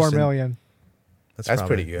Cleveland. It's $4 million. That's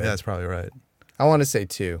pretty good. Yeah, that's probably right. I want to say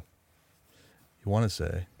 2. You want to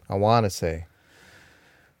say? I want to say.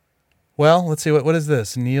 Well, let's see. What is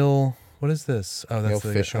this? Neil. What is this? Oh, that's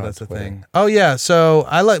that's the Twitter. thing. Oh yeah. So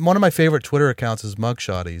I like one of my favorite Twitter accounts is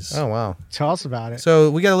Mugshotties. Oh wow. Tell us about it.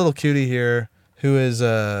 So we got a little cutie here who is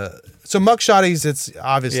so Mugshotties. It's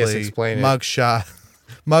obviously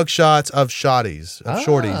mugshots of shotties of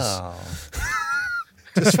shorties.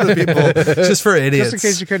 Just for the people, just for idiots. Just in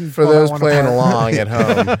case you couldn't. For those playing along at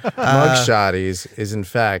home, Mugshotties is in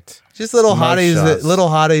fact just little hotties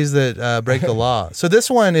that break the law. So this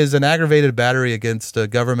one is an aggravated battery against a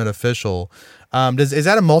government official. Is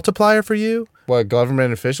that a multiplier for you? What,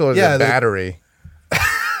 government official or is it battery?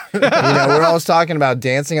 We're always talking about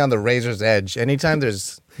dancing on the razor's edge. Anytime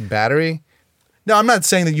there's battery. No, I'm not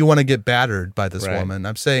saying that you want to get battered by this woman.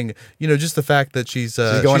 I'm saying, just the fact that she's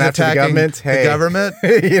going after the government. The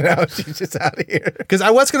government. She's just out of here. Because I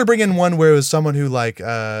was going to bring in one where it was someone who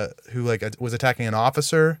was attacking an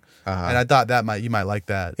officer, and I thought you might like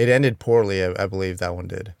that. It ended poorly, I believe that one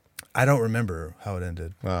did. I don't remember how it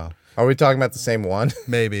ended. Wow. Are we talking about the same one?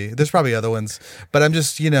 Maybe. There's probably other ones. But I'm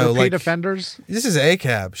just, Repeat offenders? This is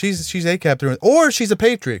ACAB. She's ACAB through, or she's a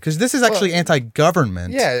patriot, because this is actually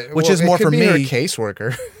anti-government. Yeah. Which is more for me. Her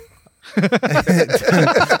caseworker.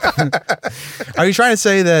 Are you trying to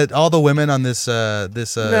say that all the women on this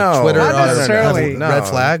Twitter not necessarily. have red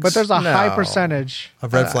flags? But there's a high percentage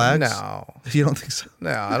of red flags? No. You don't think so?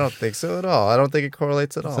 No, I don't think so at all. I don't think it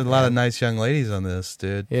correlates at all. There's a lot of nice young ladies on this,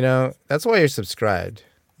 dude. That's why you're subscribed.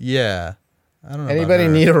 Yeah. I don't know. Anybody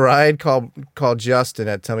need a ride? Call Justin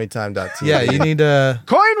at tummytime.tv. Yeah, you need to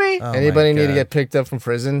coin me. Anybody need to get picked up from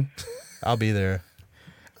prison? I'll be there.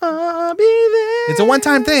 I'll be there. It's a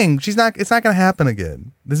one-time thing. It's not going to happen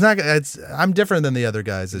again. It's not. I'm different than the other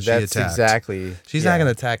guys that she attacked. That's exactly. She's not going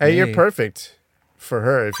to attack Hey, me. you're perfect for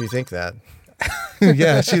her if you think that.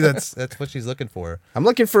 Yeah, that's what she's looking for. I'm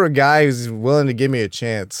looking for a guy who's willing to give me a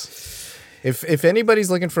chance. If anybody's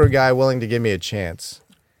looking for a guy willing to give me a chance,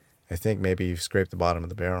 I think maybe you've scraped the bottom of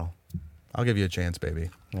the barrel. I'll give you a chance, baby.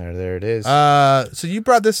 There it is. So you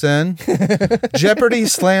brought this in. Jeopardy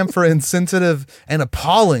slam for insensitive and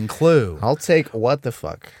appalling clue I'll take what the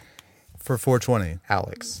fuck, for 420.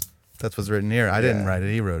 Alex. That's what's written here. I didn't write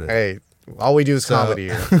it. He wrote it. Hey, all we do is comedy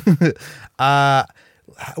here.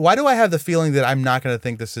 Why do I have the feeling that I'm not going to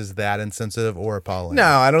think this is that insensitive or appalling? No,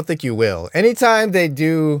 I don't think you will. Anytime they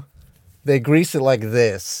grease it like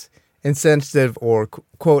this, insensitive or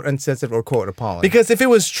quote insensitive or quote appalling. Because if it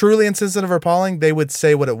was truly insensitive or appalling, they would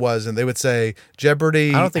say what it was, and they would say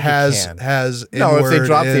Jeopardy I don't think has it can. has No, if they N-word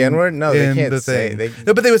drop the in- N-word, no, they in can't the say- thing.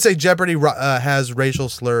 No, but they would say Jeopardy has racial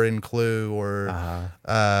slur in clue, or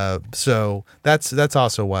so that's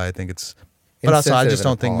also why I think it's. But also, I Insensitive just and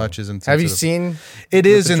don't think appalling. much is insensitive. Have you seen? It what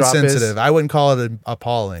is the drop insensitive. I wouldn't call it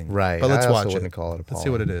appalling. Right. But let's I also watch it. wouldn't call it Let's see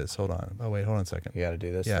what it appalling. is. Hold on. Oh wait, hold on a second. You got to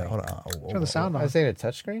do this. Yeah, thing. hold on. Turn the sound I on. was saying a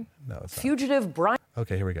touchscreen. No, it's not. Fugitive Brian.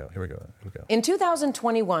 Okay, here we go. In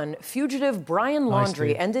 2021, fugitive Brian Laundry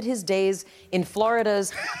dude. ended his days in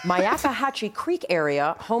Florida's Myakkahatchee Creek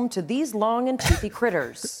area, home to these long and toothy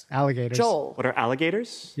critters. Alligators. Joel. What are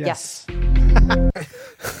alligators? Yes.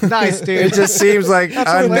 Nice, dude. It just seems like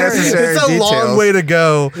unnecessary It's a details. long way to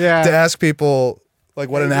go Yeah. to ask people like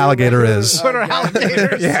what an alligator is. What are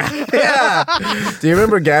alligators? Yeah. Do you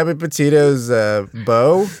remember Gabby Petito's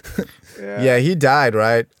beau? Yeah, he died,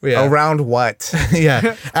 right? Yeah. Around what?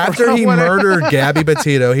 Yeah. After he murdered Gabby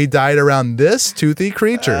Petito, he died around this toothy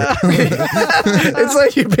creature. It's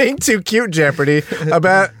like you're being too cute, Jeopardy,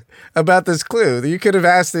 about this clue. You could have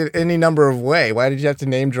asked it any number of ways. Why did you have to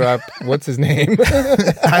name drop what's his name?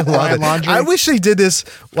 I love Brian it. Laundrie? I wish they did this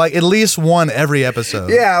like at least one every episode.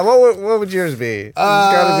 Yeah, what would yours be? It's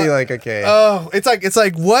got to be like, okay. Oh, it's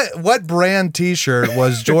like what brand T-shirt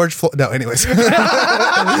was George Floyd? No, anyways, or you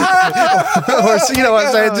know what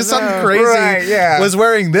I'm saying? Just something crazy. Right, yeah. Was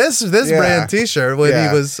wearing this Yeah. brand T-shirt when Yeah.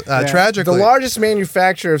 he was the tragically largest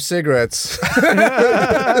manufacturer of cigarettes.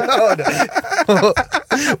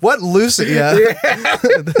 What Lucy? Yeah,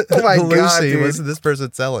 Oh my God, Lucy dude. was this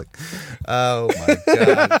person selling? Oh my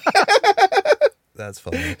God, that's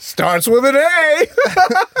funny. Starts with an A.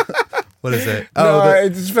 What is it? No, the- it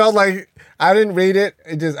just felt like I didn't read it.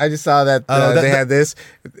 I just saw that, they had this,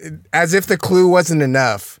 as if the clue wasn't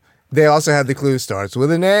enough. They also had the clue starts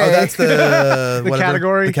with an A. oh, that's the whatever.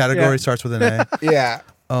 category? The category Yeah. starts with an A. yeah.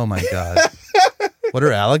 Oh my God, what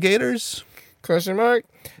are alligators? Question mark.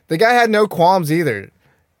 The guy had no qualms either.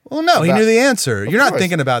 Well, no, he About- knew the answer. You're not course.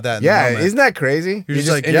 thinking about that. In Yeah, the moment. isn't that crazy? You're just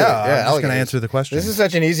like, into yeah, it. I'm just gonna alligators. answer the question. This is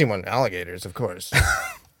such an easy one. Alligators, of course.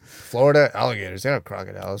 Florida alligators. They're not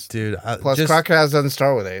crocodiles. dude. Plus, crocodiles doesn't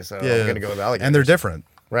start with A, so I'm gonna go with alligators. and they're different.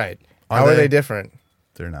 right. Are How are they? they different?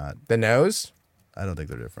 They're not. The nose. I don't think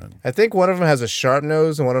they're different. I think one of them has a sharp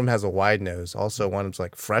nose and one of them has a wide nose. Also, one of them's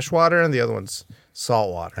like freshwater and the other one's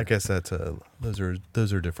saltwater. I guess that's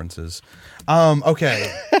those are differences.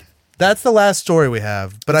 Okay, that's the last story we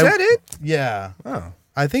have. But Is that it? Yeah. Oh,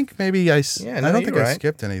 I think maybe I. Yeah, I no, don't you're think I right.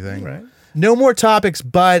 skipped anything. You're right. No more topics,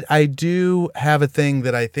 but I do have a thing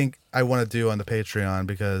that I think I want to do on the Patreon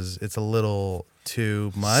because it's a little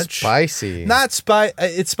too much. Spicy. Not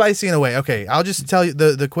it's spicy in a way. Okay, I'll just tell you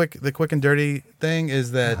the quick and dirty thing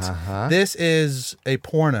is that this is a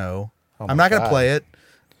porno. I'm not going to God. play it.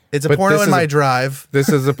 It's a But porno this in is my a- drive. This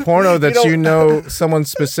is a porno that You you don't- know someone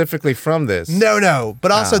specifically from this. No,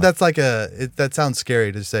 but also Oh. that's like that sounds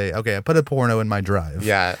scary to say. Okay, I put a porno in my drive.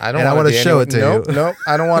 Yeah, I don't. And I want wanna show it to nope, you. Nope,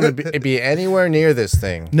 I don't want to be anywhere near this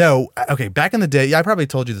thing. No, okay. Back in the day, I probably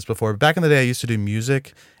told you this before. But back in the day, I used to do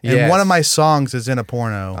music, and Yes. one of my songs is in a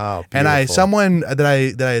porno. Oh, and beautiful. someone that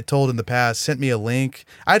I had told in the past sent me a link.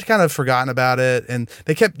 I'd kind of forgotten about it, and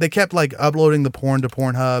they kept like uploading the porn to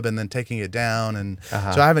Pornhub and then taking it down, and so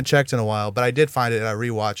I haven't checked in a while. But I did find it, and I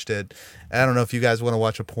rewatched it. I don't know if you guys want to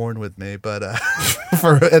watch a porn with me, but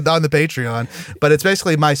on the Patreon. But it's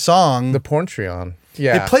basically my song. The Porntreon.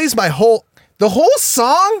 Yeah. It plays my whole. the whole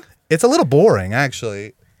song. It's a little boring,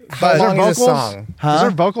 actually. How long is this song? Is there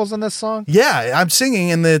vocals in this song? Yeah, I'm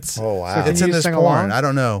singing, and it's Oh, wow. it's Can in you this sing porn. along? I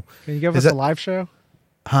don't know. Can you give Is us that- a live show?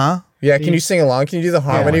 Huh? Yeah, can you sing along? Can you do the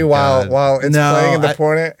harmony God. while it's No, playing in the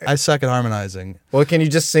porn? I suck at harmonizing. Well, can you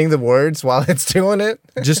just sing the words while it's doing it?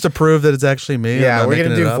 Just to prove that it's actually me. I'm Yeah, not we're going to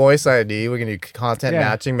making do it up. voice ID. We're going to do content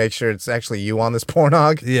matching, make sure it's actually you on this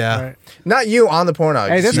pornog. Yeah. Right. Not you on the pornog.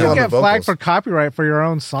 Hey, just this you will on the get flagged vocals. for copyright for your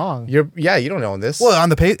own song. You don't own this. Well, on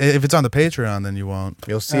the if it's on the Patreon, then you won't.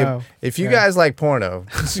 You'll see Oh, if you guys like porno,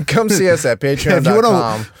 come see us at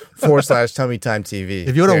patreon.com/TummyTimeTV.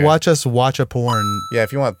 If you want to There. watch us watch a porn, Yeah,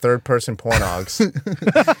 if you want third-person pornogs.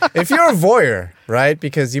 If you're a voyeur, right?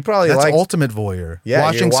 Because you probably that's like ultimate voyeur. yeah,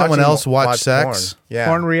 watching you're someone else watch porn. sex. Yeah.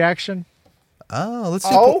 Porn reaction. Oh, let's see.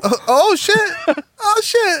 Oh. Oh shit! Oh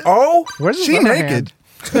shit! Oh, Where's his she other naked.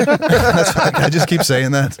 That's fine. I just keep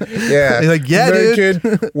saying that. yeah. You're like, yeah, dude.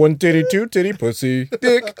 naked, one titty, two titty, pussy,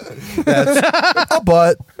 dick. That's a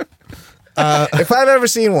butt. If I've ever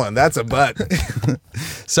seen one, that's a butt.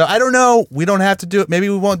 So I don't know. We don't have to do it. Maybe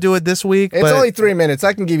we won't do it this week. It's but only 3 minutes.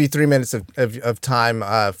 I can give you 3 minutes of time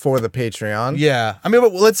for the Patreon. yeah. I mean,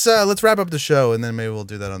 but let's wrap up the show and then maybe we'll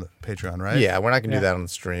do that on the Patreon, right? Yeah, we're not gonna do that on the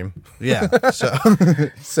stream. Yeah. So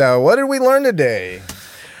So, what did we learn today?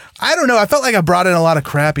 I don't know. I felt like I brought in a lot of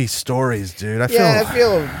crappy stories, dude. I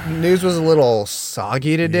feel news was a little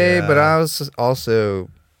soggy today, Yeah. but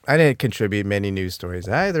I didn't contribute many news stories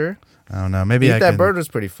either. I don't know. Maybe Eat I That can. Bird was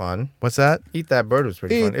pretty fun. What's that? Eat That Bird was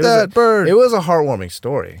pretty fun. Eat That Bird. It was a heartwarming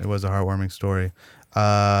story. It was a heartwarming story.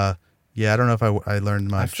 Yeah, I don't know if I learned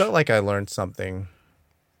much. I felt like I learned something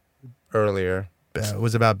earlier. It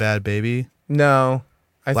was about Bad Baby. No,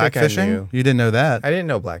 I think I Blackfishing? knew. You didn't know that? I didn't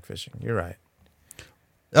know blackfishing. You're right.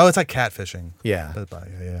 Oh, it's like catfishing. Yeah.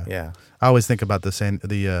 Yeah. Yeah. I always think about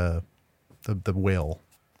the whale,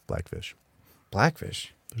 blackfish.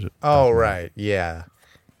 Blackfish. There's a- Oh, right. Yeah.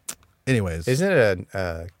 Anyways, Isn't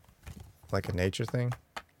it like a nature thing?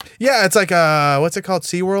 yeah, it's like what's it called?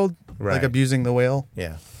 SeaWorld? Right. Like abusing the whale.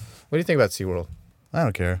 Yeah. What do you think about SeaWorld? I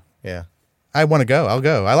don't care. Yeah. I want to go. I'll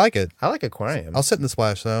go. I like it. I like aquariums. I'll sit in the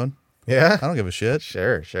splash zone. yeah. I don't give a shit.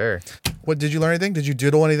 Sure. What did you learn anything? Did you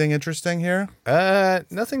doodle anything interesting here?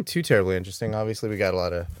 Nothing too terribly interesting. Obviously, we got a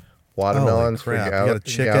lot of watermelons for Holy crap. We got a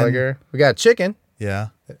chicken. Gallagher. We got chicken. Yeah.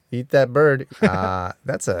 Eat That Bird.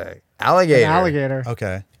 That's a alligator. An alligator.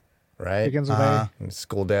 Okay. Right? Begins with Uh-huh. A. And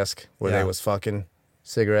school desk where Yeah. they was fucking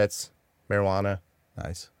cigarettes, marijuana.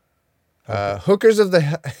 Nice. Hookers of the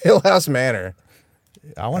Hill House Manor.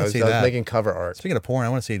 I want I to was see that. making cover art. Speaking of porn, I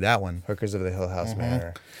want to see that one. Hookers of the Hill House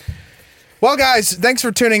Manor. Well, guys, thanks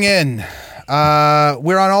for tuning in.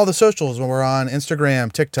 We're on all the socials. We're on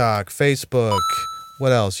Instagram, TikTok, Facebook.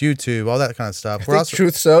 What else? YouTube, all that kind of stuff. We're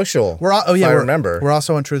Truth Social. I remember. We're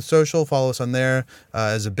also on Truth Social. Follow us on there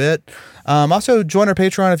as a bit. Also, join our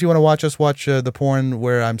Patreon if you want to watch us watch the porn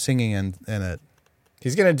where I'm singing in it.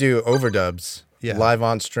 He's gonna do overdubs Yeah. live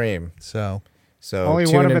on stream. So, So Only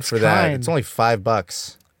tune one of in its for that. kind. It's only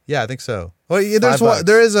 $5. yeah, I think so. Well, yeah, there's $5. one,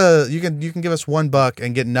 there is a you can give us $1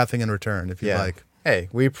 and get nothing in return if you Yeah. like. Hey,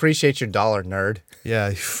 we appreciate your dollar, nerd. Yeah,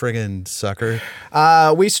 you friggin' sucker.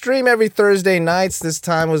 We stream every Thursday nights. This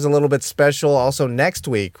time was a little bit special. Also, next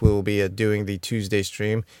week we will be doing the Tuesday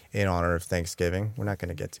stream in honor of Thanksgiving. We're not going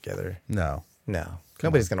to get together. No. No,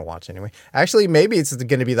 nobody's going to watch anyway. Actually, maybe it's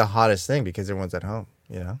going to be the hottest thing because everyone's at home.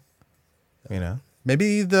 You know.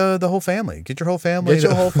 Maybe the whole family. Get your whole family. Get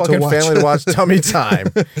your whole to fucking watch. family to watch Tummy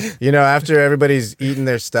Time. You know, after everybody's eating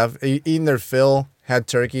their stuff, eating their fill, had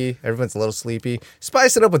turkey, everyone's a little sleepy.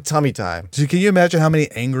 Spice it up with Tummy Time. So can you imagine how many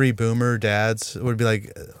angry boomer dads would be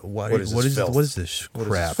like, What is this filth? what is this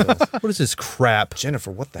crap? What is this What is this crap?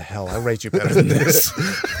 Jennifer, what the hell? I rate you better than this.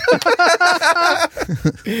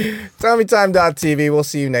 TummyTime.tv. We'll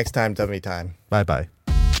see you next time, Tummy Time. Bye bye.